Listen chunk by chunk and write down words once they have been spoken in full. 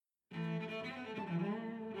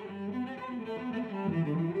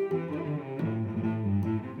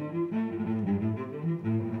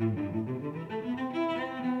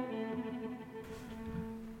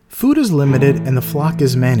Food is limited and the flock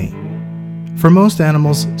is many. For most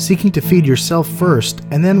animals, seeking to feed yourself first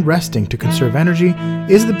and then resting to conserve energy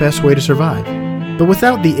is the best way to survive. But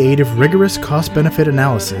without the aid of rigorous cost-benefit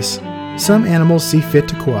analysis, some animals see fit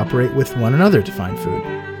to cooperate with one another to find food.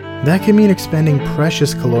 That can mean expending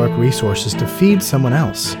precious caloric resources to feed someone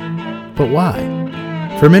else. But why?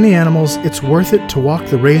 For many animals, it's worth it to walk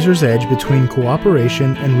the razor's edge between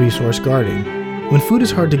cooperation and resource guarding. When food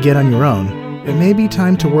is hard to get on your own, it may be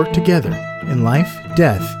time to work together in life,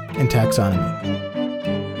 death, and taxonomy.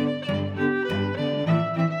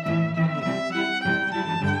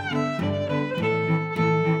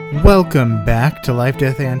 Welcome back to Life,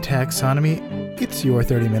 Death, and Taxonomy. It's your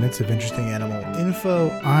 30 minutes of interesting animal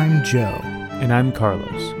info. I'm Joe. And I'm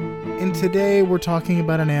Carlos. And today we're talking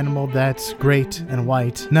about an animal that's great and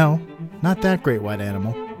white. No, not that great white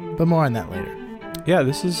animal, but more on that later. Yeah,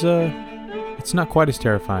 this is, it's not quite as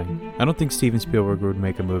terrifying. I don't think Steven Spielberg would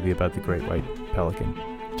make a movie about the great white pelican.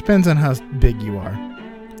 Depends on how big you are.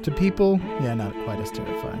 To people, yeah, not quite as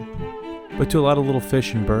terrifying. But to a lot of little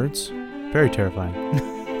fish and birds, very terrifying.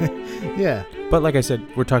 Yeah. But like I said,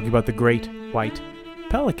 we're talking about the great white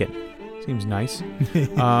pelican. Seems nice.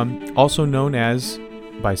 Also known as,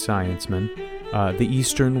 by sciencemen, the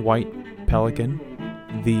eastern white pelican,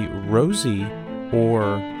 the rosy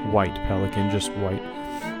or white pelican, just white.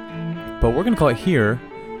 But we're going to call it here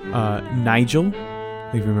Nigel.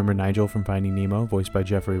 If you remember Nigel from Finding Nemo, voiced by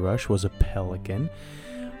Jeffrey Rush, was a pelican.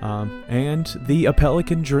 And the A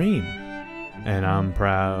Pelican Dream. And I'm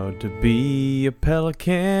proud to be a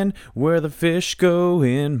pelican where the fish go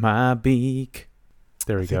in my beak.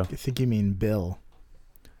 There we go. I think you mean Bill.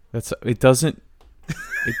 It doesn't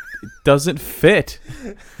fit.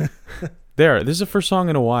 This is the first song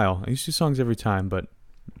in a while. I used to do songs every time, but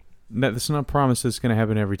that's not a promise it's going to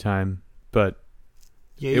happen every time. But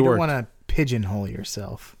yeah, you don't want to pigeonhole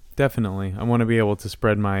yourself. Definitely. I want to be able to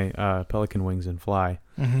spread my pelican wings and fly.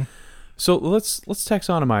 Mm-hmm. So let's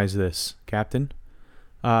taxonomize this, Captain.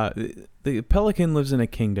 The pelican lives in a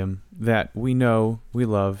kingdom that we know, we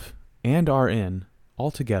love, and are in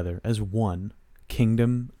all together as one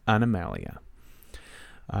kingdom Animalia.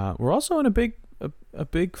 We're also in a big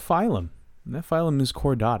phylum, and that phylum is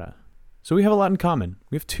Chordata. So we have a lot in common.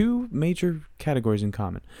 We have two major categories in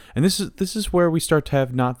common, and this is where we start to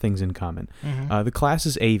have not things in common. Mm-hmm. The class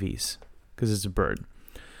is Aves because it's a bird.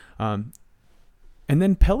 And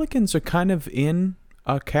then pelicans are kind of in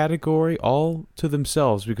a category all to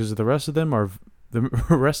themselves because the rest of them are the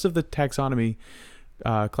rest of the taxonomy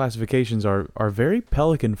classifications are very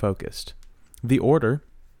pelican focused. The order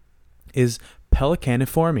is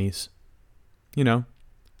Pelicaniformes. You know,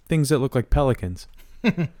 things that look like pelicans.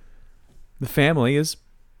 The family is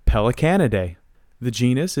Pelicanidae. The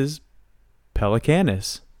genus is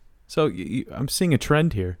Pelicanus. So I'm seeing a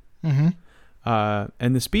trend here. Mm-hmm.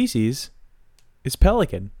 And the species is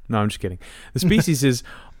pelican. No, I'm just kidding. The species is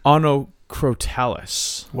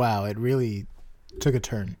Onocrotalis. Wow, it really took a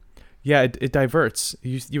turn. Yeah, it diverts.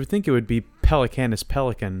 You would think it would be Pelicanus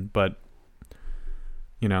pelican, but,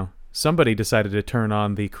 you know, somebody decided to turn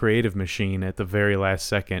on the creative machine at the very last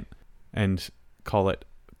second and call it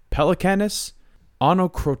Pelicanus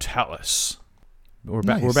Onocrotalis.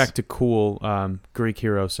 Nice. We're back to cool Greek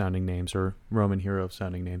hero sounding names or Roman hero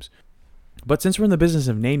sounding names. But since we're in the business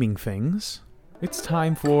of naming things, it's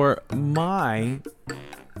time for my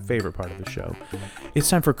favorite part of the show. It's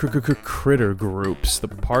time for Critter Groups, the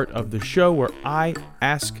part of the show where I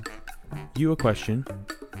ask you a question,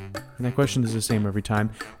 and that question is the same every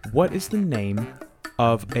time. What is the name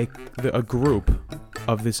of a group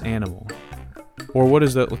of this animal? Or what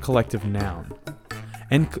is the collective noun?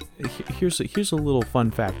 And here's a little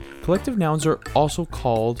fun fact. Collective nouns are also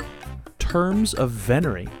called terms of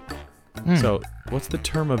venery. So, what's the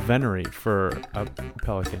term of venery for a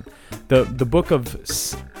pelican? The book of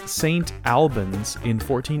Saint Albans in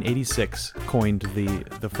 1486 coined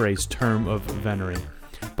the phrase term of venery.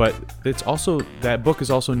 But it's also that book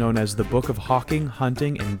is also known as the Book of Hawking,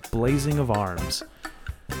 Hunting, and Blazing of Arms.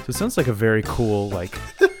 So it sounds like a very cool, like,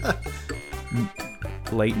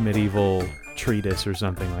 late medieval treatise or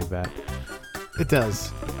something like that. It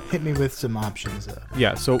does. Hit me with some options.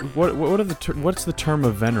 Yeah. So what's the term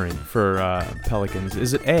of venery for pelicans?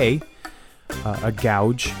 Is it A, a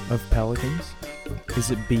gouge of pelicans?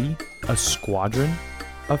 Is it B, a squadron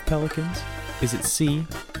of pelicans? Is it C,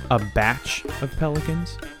 a batch of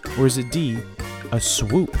pelicans? Or is it D, a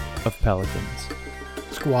swoop of pelicans?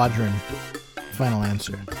 Squadron. Final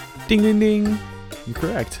answer. Ding, ding, ding. You're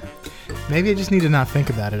correct. Maybe I just need to not think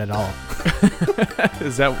about it at all.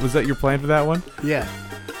 Was that your plan for that one? Yeah.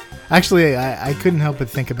 Actually, I couldn't help but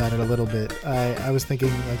think about it a little bit. I was thinking,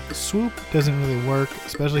 like, swoop doesn't really work,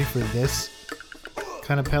 especially for this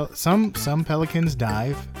kind of some pelicans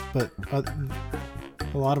dive, but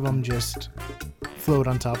a lot of them just float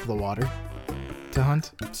on top of the water to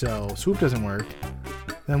hunt. So swoop doesn't work.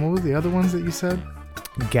 Then what was the other ones that you said?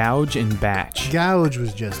 Gouge and batch. Gouge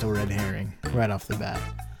was just a red herring right off the bat.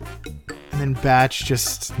 And then batch,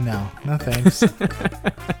 just no thanks.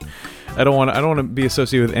 I don't want to be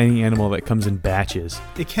associated with any animal that comes in batches.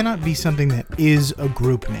 It cannot be something that is a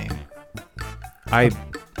group name. I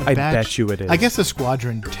bet you it is. I guess a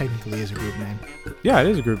squadron technically is a group name. Yeah, it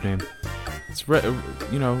is a group name. It's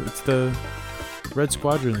it's the Red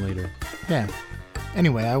Squadron leader. Yeah.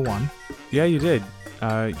 Anyway, I won. Yeah, you did.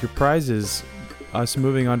 Your prize is us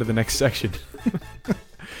moving on to the next section.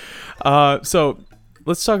 So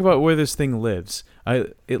let's talk about where this thing lives.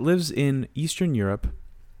 It lives in Eastern Europe,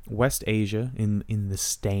 West Asia, in the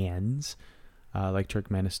stands, like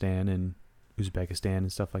Turkmenistan and Uzbekistan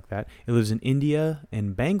and stuff like that. It lives in India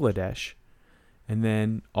and Bangladesh, and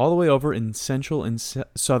then all the way over in Central and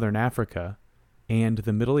Southern Africa and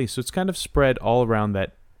the Middle East. So it's kind of spread all around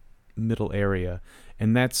that middle area,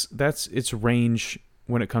 and that's its range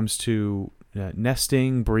when it comes to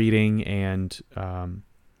nesting, breeding, and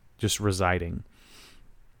just residing.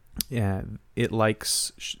 Yeah, it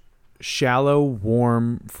likes shallow,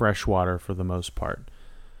 warm, fresh water for the most part.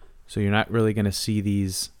 So you're not really going to see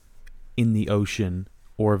these in the ocean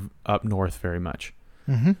or up north very much.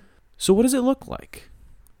 Mm-hmm. So what does it look like?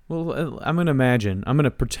 Well, I'm going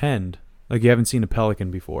to pretend like you haven't seen a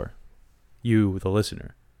pelican before. You, the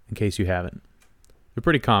listener, in case you haven't. They're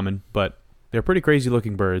pretty common, but they're pretty crazy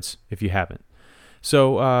looking birds if you haven't.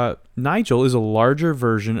 So Nigel is a larger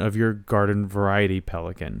version of your garden variety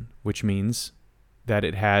pelican, which means that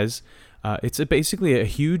it has, basically a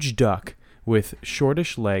huge duck with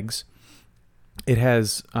shortish legs. It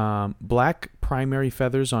has black primary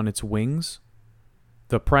feathers on its wings.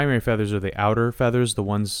 The primary feathers are the outer feathers, the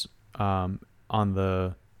ones on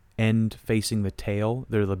the end facing the tail.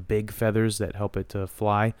 They're the big feathers that help it to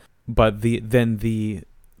fly. But the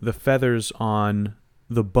feathers on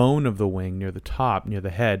the bone of the wing near the top, near the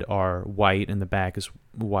head, are white, and the back is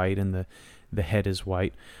white, and the head is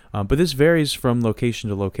white. But this varies from location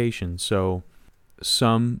to location. So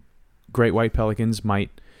some great white pelicans might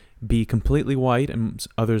be completely white, and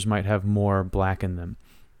others might have more black in them.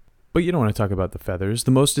 But you don't want to talk about the feathers.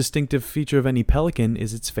 The most distinctive feature of any pelican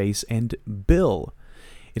is its face and bill.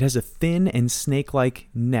 It has a thin and snake-like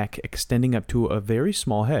neck extending up to a very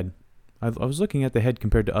small head. I was looking at the head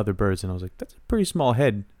compared to other birds, and I was like, that's a pretty small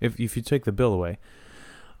head if you take the bill away.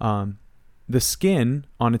 The skin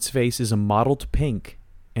on its face is a mottled pink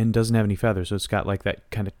and doesn't have any feathers, so it's got like that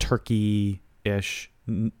kind of turkey-ish,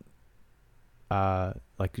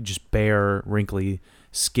 like just bare, wrinkly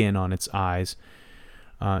skin on its eyes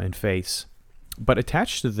and face. But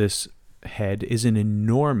attached to this head is an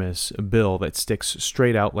enormous bill that sticks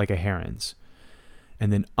straight out like a heron's.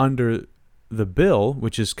 And then under the bill,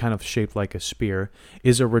 which is kind of shaped like a spear,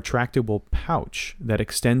 is a retractable pouch that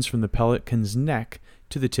extends from the pelican's neck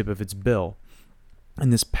to the tip of its bill.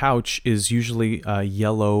 And this pouch is usually a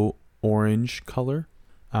yellow-orange color.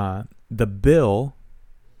 The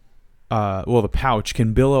pouch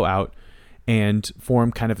can billow out and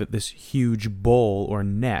form kind of this huge bowl or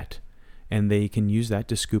net, and they can use that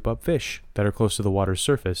to scoop up fish that are close to the water's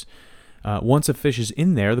surface. Once a fish is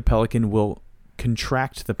in there, the pelican will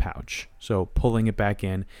contract the pouch, so pulling it back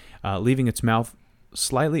in, leaving its mouth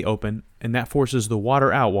slightly open, and that forces the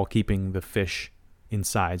water out while keeping the fish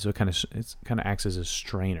inside. So it kind of acts as a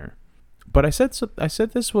strainer. But I said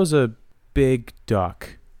this was a big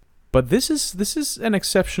duck, but this is an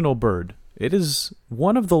exceptional bird. It is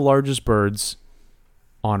one of the largest birds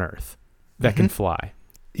on Earth that can fly.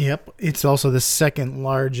 Yep, it's also the second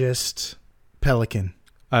largest pelican.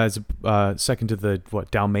 It's second to the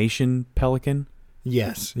Dalmatian pelican.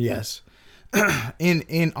 Yes.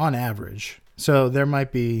 in on average. So there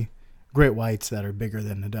might be great whites that are bigger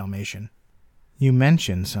than the Dalmatian. You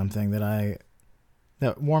mentioned something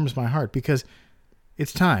that warms my heart because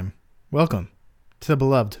it's time. Welcome to the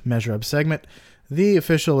beloved Measure Up segment, the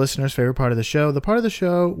official listener's favorite part of the show, the part of the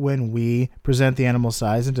show when we present the animal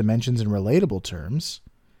size and dimensions in relatable terms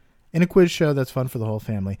in a quiz show that's fun for the whole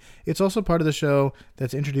family. It's also part of the show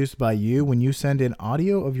that's introduced by you when you send in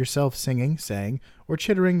audio of yourself singing, saying, or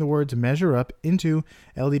chittering the words measure up into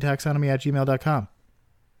ldtaxonomy@gmail.com.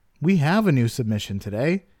 We have a new submission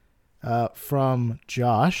today from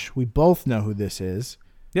Josh. We both know who this is.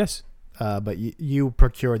 Yes. But you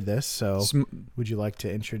procured this, so would you like to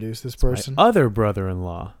introduce this person? My other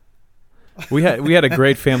brother-in-law. We had a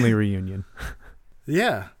great family reunion.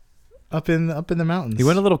 Yeah, up in the mountains. He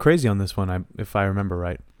went a little crazy on this one, if I remember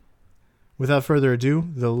right. Without further ado,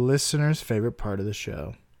 the listener's favorite part of the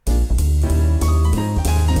show.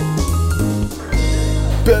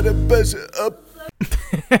 Better up.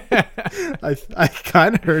 I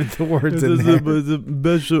kind of heard the words in there.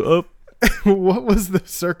 Up. What was the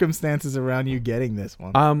circumstances around you getting this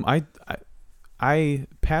one? I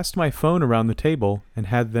passed my phone around the table and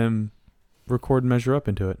had them record Measure Up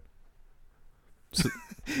into it.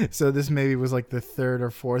 So this maybe was like the third or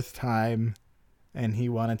fourth time, and he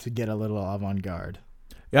wanted to get a little avant-garde.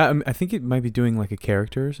 Yeah, I think it might be doing like a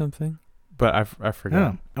character or something, but I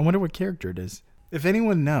forgot. I wonder what character it is. If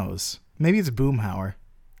anyone knows, maybe it's Boomhauer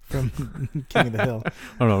from King of the Hill.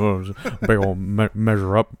 I don't know. Big old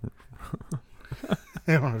Measure Up.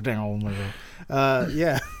 Yeah.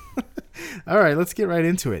 All right, let's get right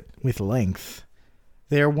into it with length.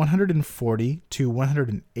 They are 140 to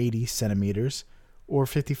 180 centimeters, or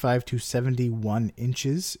 55 to 71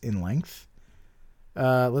 inches in length.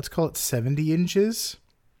 Let's call it 70 inches.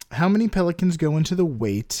 How many pelicans go into the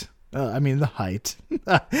the height?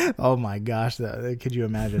 Oh my gosh, could you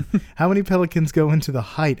imagine? How many pelicans go into the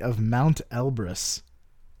height of Mount Elbrus,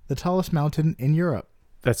 the tallest mountain in Europe?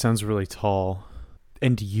 That sounds really tall.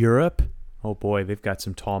 And Europe? Oh boy, they've got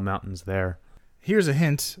some tall mountains there. Here's a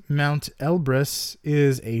hint. Mount Elbrus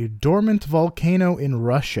is a dormant volcano in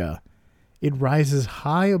Russia. It rises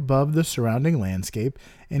high above the surrounding landscape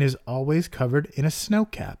and is always covered in a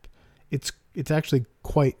snowcap. It's actually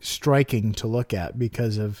quite striking to look at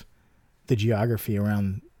because of the geography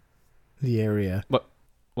around the area.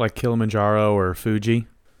 Like Kilimanjaro or Fuji?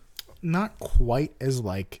 Not quite as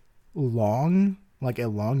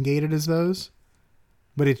elongated as those,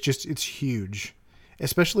 but it's huge.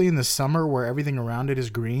 Especially in the summer where everything around it is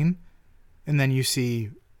green, and then you see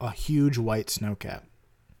a huge white snowcap.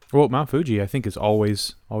 Well, Mount Fuji, I think, is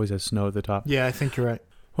always has snow at the top. Yeah, I think you're right.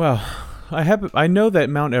 Well, I know that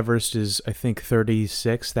Mount Everest is, I think,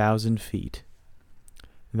 36,000 feet.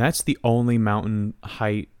 And that's the only mountain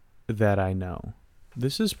height that I know.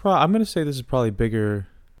 I'm going to say this is probably bigger.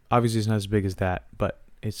 Obviously, it's not as big as that, but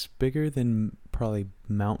it's bigger than probably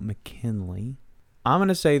Mount McKinley. I'm going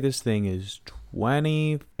to say this thing is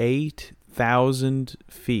 28,000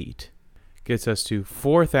 feet. Gets us to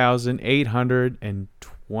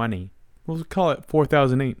 4,820. We'll call it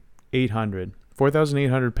 4,800.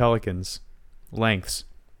 4,800 pelicans lengths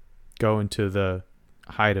go into the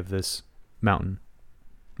height of this mountain.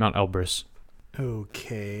 Mount Elbrus.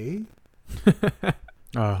 Okay.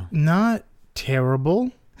 Oh. Not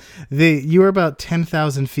terrible. You are about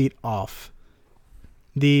 10,000 feet off.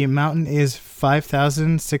 The mountain is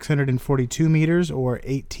 5,642 meters, or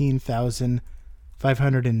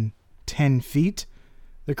 18,510 feet.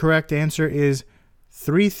 The correct answer is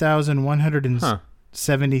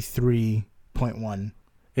 3,173.1.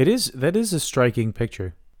 That is a striking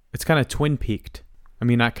picture. It's kind of twin peaked. I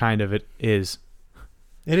mean, not kind of, it is.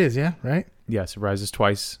 It is, yeah, right? Yes, it rises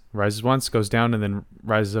twice. Rises once, goes down, and then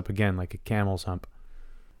rises up again like a camel's hump.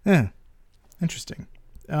 Yeah, interesting.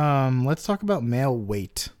 Let's talk about male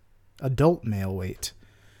weight. Adult male weight.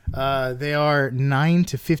 They are 9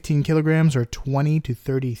 to 15 kilograms, or 20 to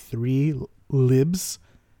 33 libs.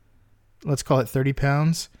 Let's call it 30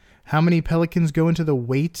 pounds. How many pelicans go into the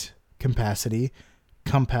weight capacity?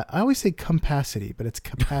 I always say compacity, but it's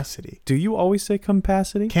capacity. Do you always say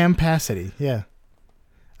compacity? Campacity, yeah.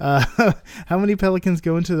 How many pelicans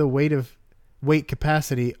go into the weight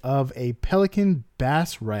capacity of a Pelican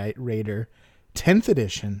Bass Raider 10th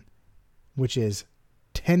edition, which is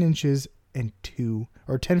 10 inches and 10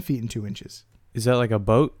 feet and 2 inches? Is that like a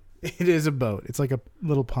boat? It is a boat. It's like a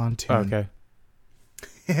little pontoon. Okay.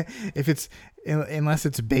 Unless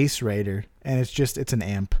it's Bass Raider and it's an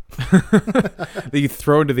amp that you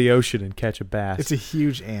throw into the ocean and catch a bass. It's a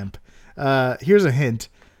huge amp. Here's a hint.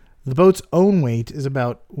 The boat's own weight is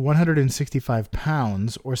about 165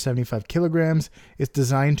 pounds, or 75 kilograms. It's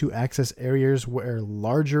designed to access areas where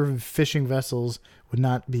larger fishing vessels would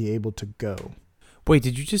not be able to go. Wait,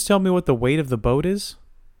 did you just tell me what the weight of the boat is?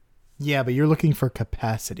 Yeah, but you're looking for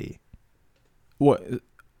capacity. What?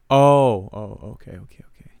 Oh, okay.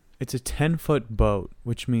 It's a 10-foot boat,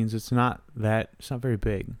 which means it's not very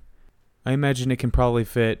big. I imagine it can probably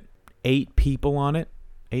fit 8 people on it,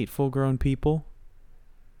 8 full-grown people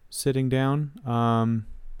sitting down. And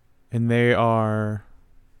they are,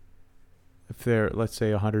 if they're, let's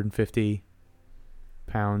say, 150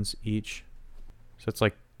 pounds each. So it's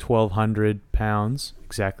like 1,200 pounds,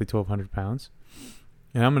 exactly 1,200 pounds.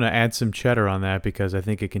 And I'm going to add some cheddar on that because I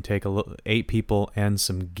think it can take 8 people and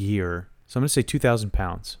some gear. So I'm going to say 2,000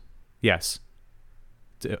 pounds. Yes.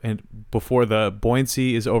 And before the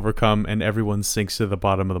buoyancy is overcome and everyone sinks to the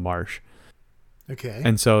bottom of the marsh. Okay.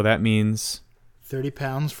 And so that means 30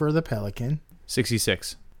 pounds for the pelican.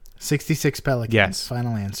 66. 66 pelicans. Yes.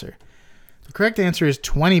 Final answer. The correct answer is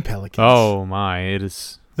 20 pelicans. Oh my, it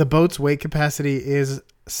is. The boat's weight capacity is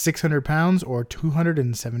 600 pounds or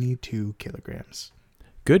 272 kilograms.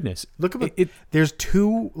 Goodness. Look at it. There's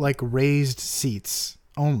 2 like raised seats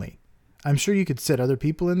only. I'm sure you could sit other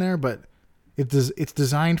people in there, but it's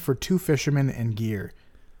designed for 2 fishermen and gear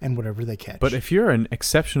and whatever they catch. But if you're an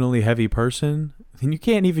exceptionally heavy person, then you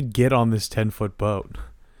can't even get on this 10-foot boat.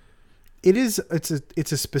 It's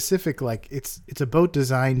a specific, like, it's a boat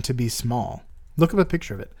designed to be small. Look up a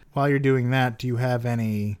picture of it. While you're doing that, do you have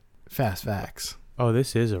any fast facts? Oh,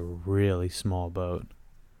 this is a really small boat.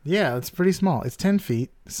 Yeah, it's pretty small. It's 10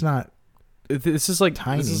 feet. It's not This is like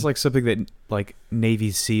tiny. This is like something that like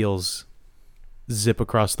Navy SEALs zip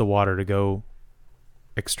across the water to go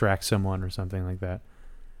extract someone or something like that.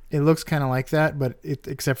 It looks kind of like that, but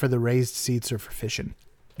except for the raised seats are for fishing.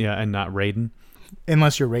 Yeah, and not Raiden.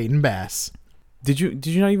 Unless you're raiding bass. Did you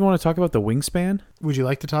not even want to talk about the wingspan? Would you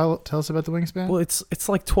like to tell us about the wingspan? Well, it's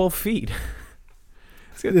like 12 feet.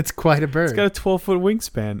 It's quite a bird. It's got a 12-foot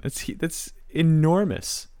wingspan. That's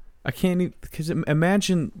enormous. I can't even, because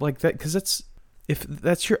imagine like that, because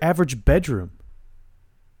that's your average bedroom.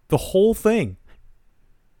 The whole thing.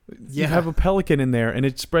 Yeah. You have a pelican in there, and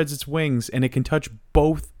it spreads its wings, and it can touch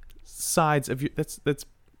both sides of your.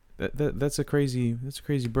 That's a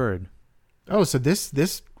crazy bird. Oh, so this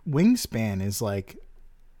wingspan is like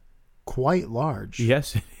quite large.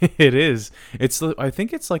 Yes, it is. I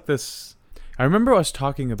think it's like this. I remember us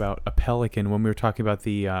talking about a pelican when we were talking about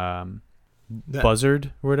the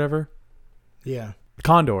buzzard or whatever. Yeah.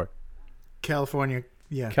 Condor. California.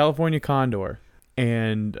 Yeah. California condor.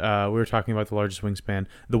 And we were talking about the largest wingspan.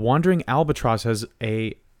 The wandering albatross has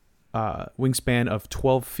a wingspan of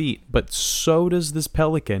 12 feet, but so does this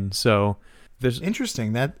pelican. So there's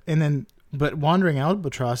interesting but wandering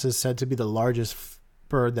albatross is said to be the largest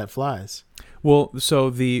bird that flies. Well, so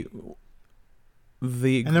the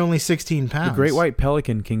and they're only 16 pounds. The great white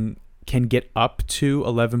pelican can get up to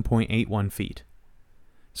 11.81 feet.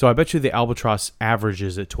 So I bet you the albatross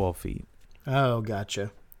averages at 12 feet. Oh,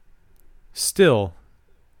 gotcha. Still,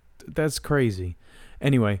 that's crazy.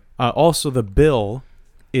 Anyway, also the bill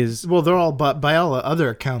is... Well, they're all, but by all other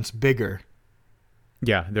accounts, bigger.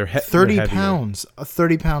 Yeah, they're 30 they're pounds. A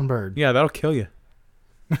 30-pound bird. Yeah, that'll kill you.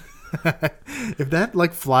 If that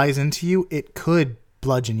like flies into you, it could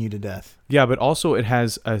bludgeon you to death. Yeah, but also it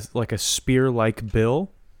has a spear-like bill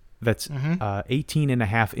that's 18 and a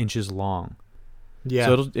half inches long. Yeah.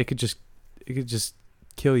 So it could just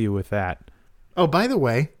kill you with that. Oh, by the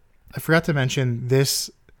way, I forgot to mention this.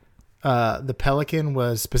 The pelican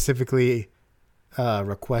was specifically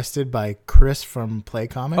requested by Chris from Play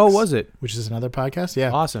Comics. Oh, was it? Which is another podcast.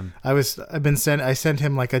 Yeah. Awesome. I sent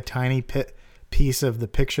him like a tiny piece of the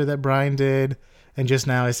picture that Brian did, and just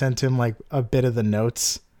now I sent him like a bit of the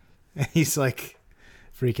notes, and he's like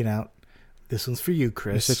freaking out. This one's for you,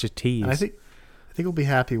 Chris. You're such a tease. I think he'll be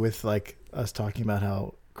happy with like us talking about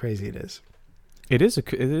how crazy it is. It is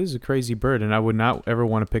a crazy bird, and I would not ever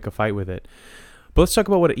want to pick a fight with it. But let's talk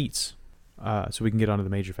about what it eats, so we can get on to the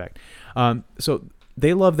major fact. So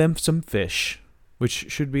they love them some fish,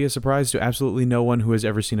 which should be a surprise to absolutely no one who has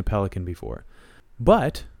ever seen a pelican before.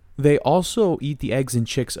 But they also eat the eggs and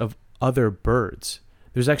chicks of other birds.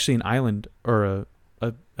 There's actually an island or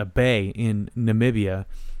a bay in Namibia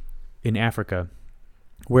in Africa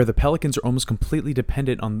where the pelicans are almost completely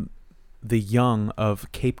dependent on the young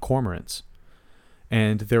of Cape cormorants.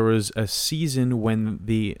 And there was a season when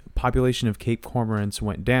the population of Cape cormorants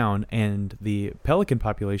went down, and the pelican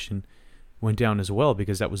population went down as well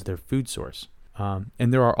because that was their food source.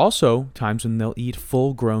 And there are also times when they'll eat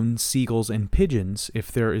full-grown seagulls and pigeons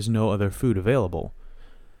if there is no other food available.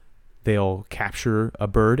 They'll capture a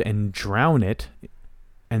bird and drown it,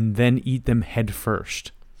 and then eat them head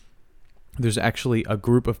first. There's actually a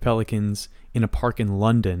group of pelicans in a park in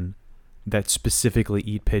London that specifically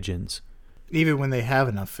eat pigeons. Even when they have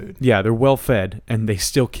enough food. Yeah, they're well fed, and they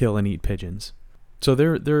still kill and eat pigeons. So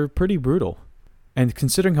they're pretty brutal. And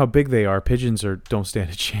considering how big they are, pigeons don't stand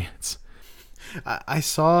a chance. I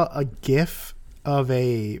saw a GIF of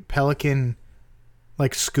a pelican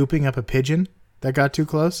like scooping up a pigeon that got too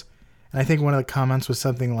close. And I think one of the comments was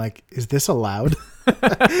something like, "Is this allowed?"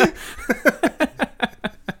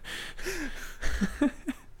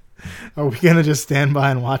 Are we going to just stand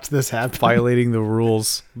by and watch this happen? Violating the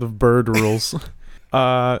rules, the bird rules.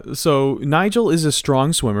 So Nigel is a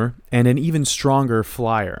strong swimmer and an even stronger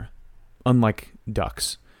flyer, unlike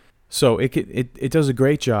ducks. So it does a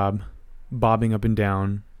great job bobbing up and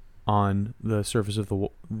down on the surface of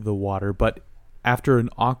the water, but after an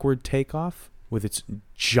awkward takeoff with its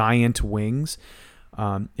giant wings,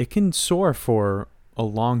 it can soar for a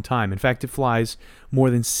long time. In fact, it flies more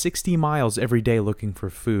than 60 miles every day looking for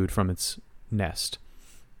food from its nest.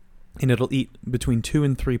 And it'll eat between 2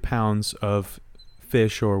 and 3 pounds of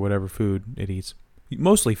fish or whatever food it eats.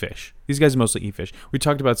 Mostly fish. These guys mostly eat fish. We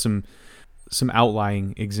talked about some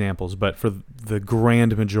outlying examples, but for the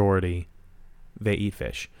grand majority, they eat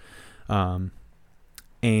fish. And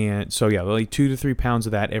so, yeah, they'll eat 2 to 3 pounds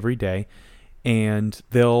of that every day. And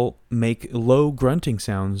they'll make low grunting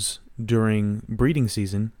sounds during breeding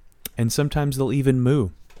season. And sometimes they'll even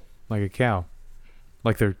moo like a cow.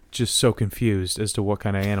 Like they're just so confused as to what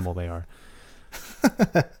kind of animal they are.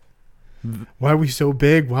 Why are we so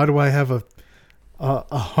big? Why do I have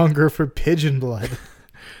a hunger for pigeon blood?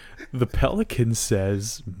 The pelican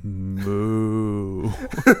says moo.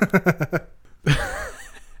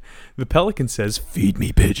 The pelican says, feed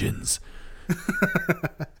me pigeons.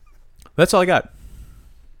 That's all I got.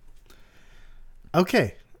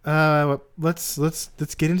 Okay. Let's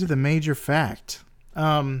get into the major fact.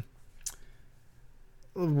 But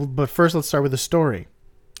first, let's start with the story.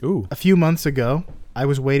 Ooh. A few months ago, I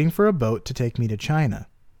was waiting for a boat to take me to China.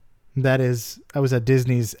 That is, I was at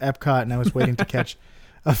Disney's Epcot and I was waiting to catch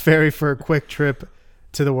a ferry for a quick trip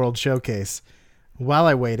to the World Showcase. While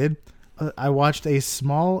I waited, I watched a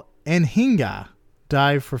small anhinga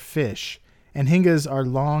dive for fish. Anhingas are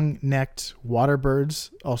long-necked water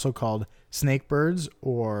birds, also called snake birds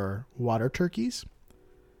or water turkeys.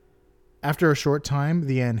 After a short time,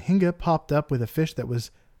 the anhinga popped up with a fish that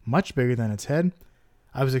was much bigger than its head.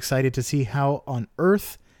 I was excited to see how on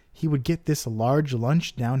earth he would get this large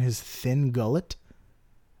lunch down his thin gullet.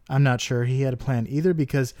 I'm not sure he had a plan either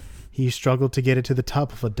because he struggled to get it to the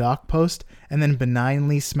top of a dock post and then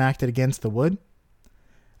benignly smacked it against the wood.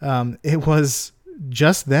 It was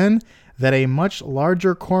just then that a much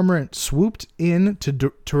larger cormorant swooped in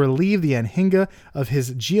to relieve the anhinga of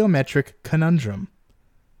his geometric conundrum.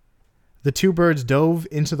 The two birds dove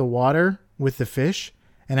into the water with the fish,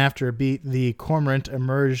 and after a beat, the cormorant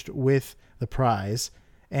emerged with the prize,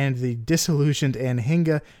 and the disillusioned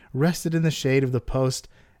anhinga rested in the shade of the post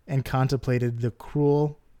and contemplated the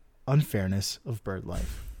cruel unfairness of bird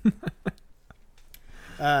life.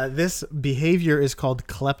 This behavior is called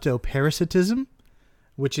kleptoparasitism,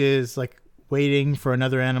 which is like waiting for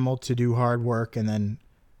another animal to do hard work and then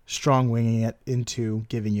strong-winging it into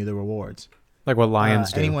giving you the rewards. Like what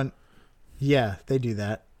lions do. Yeah, they do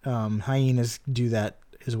that. Hyenas do that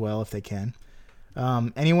as well if they can.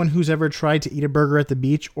 Anyone who's ever tried to eat a burger at the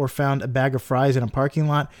beach or found a bag of fries in a parking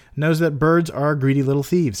lot knows that birds are greedy little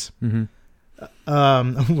thieves.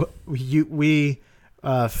 Mm-hmm. We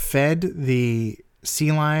fed the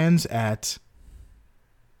sea lions at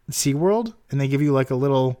SeaWorld, and they give you like a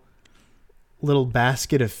little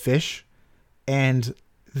basket of fish, and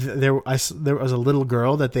there was a little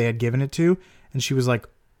girl that they had given it to, and she was like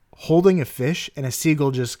holding a fish, and a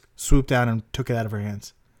seagull just swooped down and took it out of her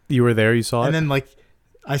hands. You were there, you saw it? And then like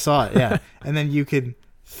I saw it, yeah. And then you can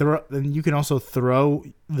also throw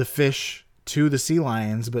the fish to the sea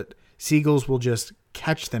lions, but seagulls will just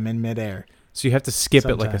catch them in midair. So you have to skip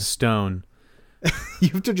it like a stone. You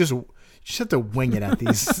have to just have to wing it at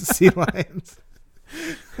these sea lions.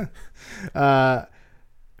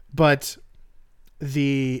 But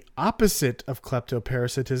the opposite of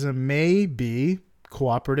kleptoparasitism may be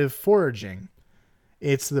cooperative foraging.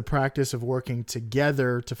 It's the practice of working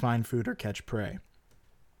together to find food or catch prey.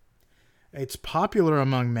 It's popular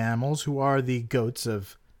among mammals who are the goats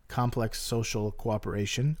of complex social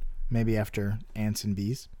cooperation, maybe after ants and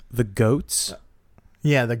bees. The goats?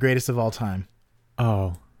 Yeah, the greatest of all time.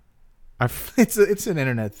 Oh. It's an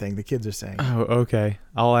internet thing. The kids are saying. Oh, okay.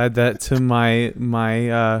 I'll add that to my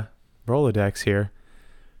Rolodex here.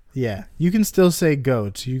 Yeah, you can still say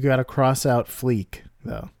goat. You got to cross out fleek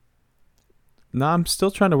though. No, I'm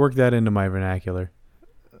still trying to work that into my vernacular.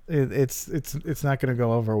 It's not going to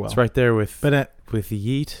go over well. It's right there with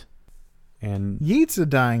yeet. And yeet's a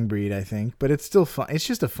dying breed, I think, but it's still fun. It's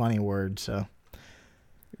just a funny word, so.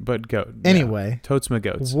 But goat. Anyway, yeah. Totes my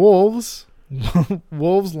goats. Wolves,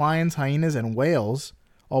 lions, hyenas, and whales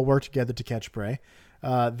all work together to catch prey.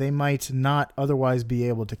 They might not otherwise be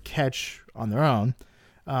able to catch on their own.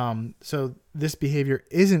 So this behavior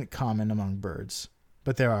isn't common among birds,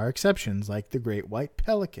 but there are exceptions, like the great white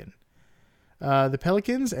pelican. The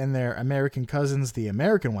pelicans and their American cousins, the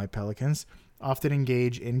American white pelicans, often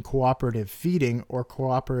engage in cooperative feeding or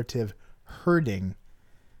cooperative herding.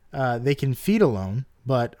 They can feed alone,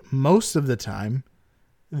 but most of the time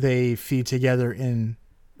they feed together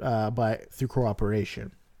through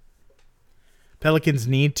cooperation. Pelicans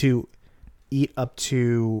need to eat up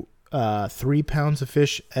to 3 pounds of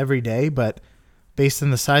fish every day, but based on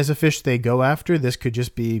the size of fish they go after, this could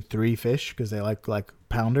just be 3 fish because they like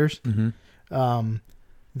pounders. Mm-hmm.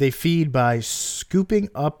 They feed by scooping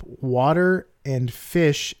up water and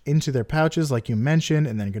fish into their pouches, like you mentioned,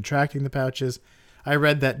 and then contracting the pouches. I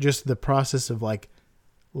read that just the process of like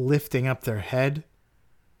lifting up their head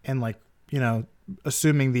and like,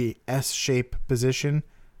 assuming the S-shape position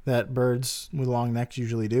that birds with long necks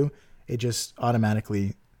usually do, it just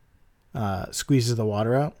automatically squeezes the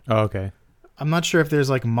water out. Oh, okay. I'm not sure if there's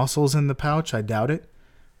like muscles in the pouch. I doubt it.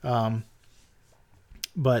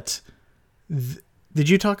 But did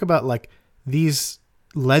you talk about like these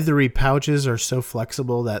leathery pouches are so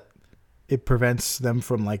flexible that it prevents them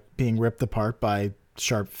from like being ripped apart by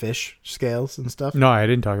sharp fish scales and stuff? No, I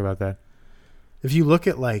didn't talk about that. If you look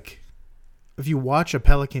at if you watch a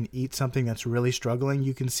pelican eat something that's really struggling,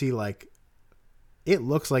 you can see like it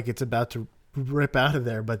looks like it's about to rip out of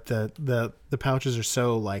there, but the pouches are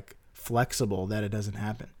so like flexible that it doesn't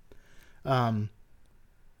happen.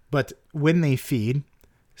 But when they feed,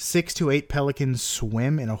 6 to 8 pelicans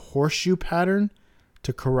swim in a horseshoe pattern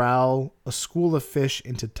to corral a school of fish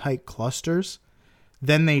into tight clusters.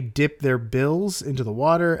 Then they dip their bills into the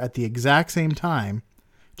water at the exact same time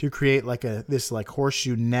to create like this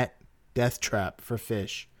horseshoe net death trap for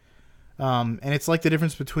fish. And it's like the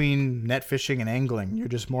difference between net fishing and angling. You're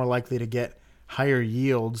just more likely to get higher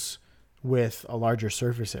yields with a larger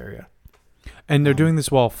surface area. And they're doing this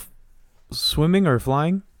while swimming or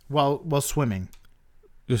flying? While swimming.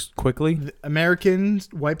 Just quickly? Americans,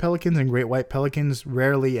 white pelicans, and great white pelicans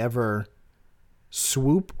rarely ever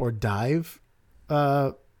swoop or dive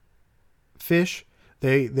fish.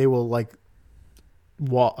 They will like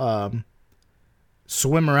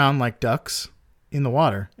swim around like ducks in the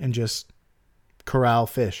water and just corral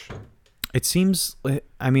fish. It seems,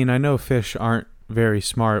 I know fish aren't very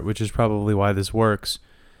smart, which is probably why this works,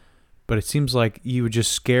 but it seems like you would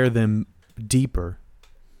just scare them deeper.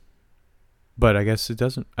 But I guess it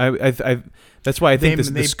doesn't. That's why I think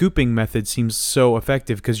the scooping method seems so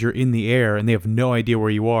effective, because you're in the air and they have no idea where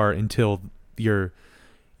you are until your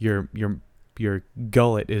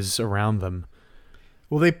gullet is around them.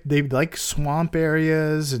 Well, they like swamp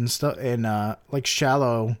areas and stuff, and like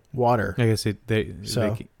shallow water. I guess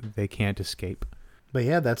they can't escape. But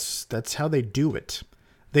yeah, that's how they do it.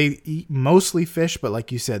 They eat mostly fish, but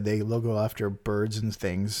like you said, they go after birds and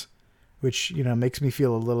things, which makes me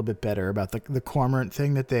feel a little bit better about the cormorant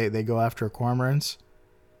thing, that they go after cormorants.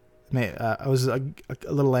 I was a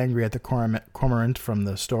little angry at the cormorant from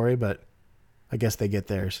the story, but I guess they get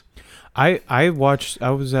theirs. I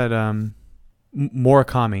was at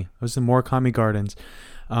Murakami. I was in Murakami Gardens,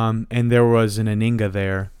 and there was an Aninga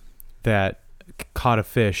there that caught a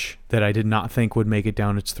fish that I did not think would make it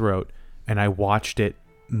down its throat, and I watched it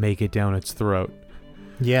make it down its throat.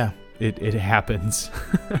 Yeah. It happens.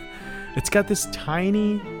 It's got this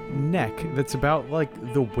tiny neck that's about like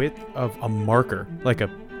the width of a marker, like a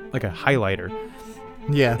highlighter.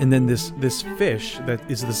 Yeah. And then this fish that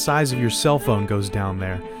is the size of your cell phone goes down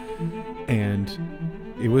there, and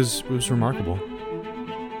it was remarkable.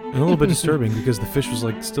 And a little bit disturbing because the fish was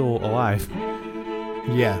like still alive.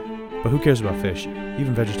 Yeah. But who cares about fish?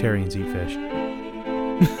 Even vegetarians eat fish.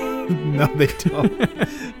 No, they don't.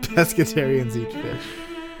 Pescatarians eat fish.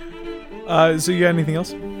 So you got anything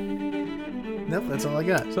else? Nope, that's all I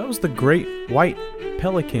got. So that was the great white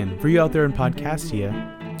pelican. For you out there in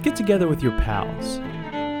Podcastia, get together with your pals,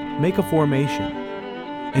 make a formation,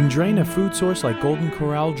 and drain a food source like Golden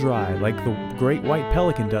Corral dry, like the great white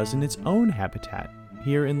pelican does in its own habitat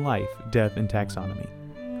here in Life, Death, and Taxonomy.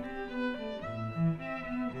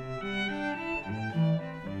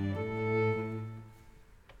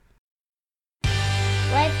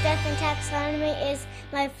 Life, Death, and Taxonomy is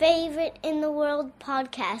my favorite in the world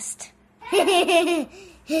podcast.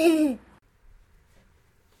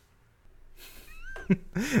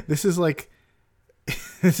 This is like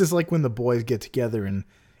when the boys get together and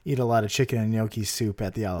eat a lot of chicken and gnocchi soup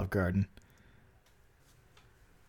at the Olive Garden.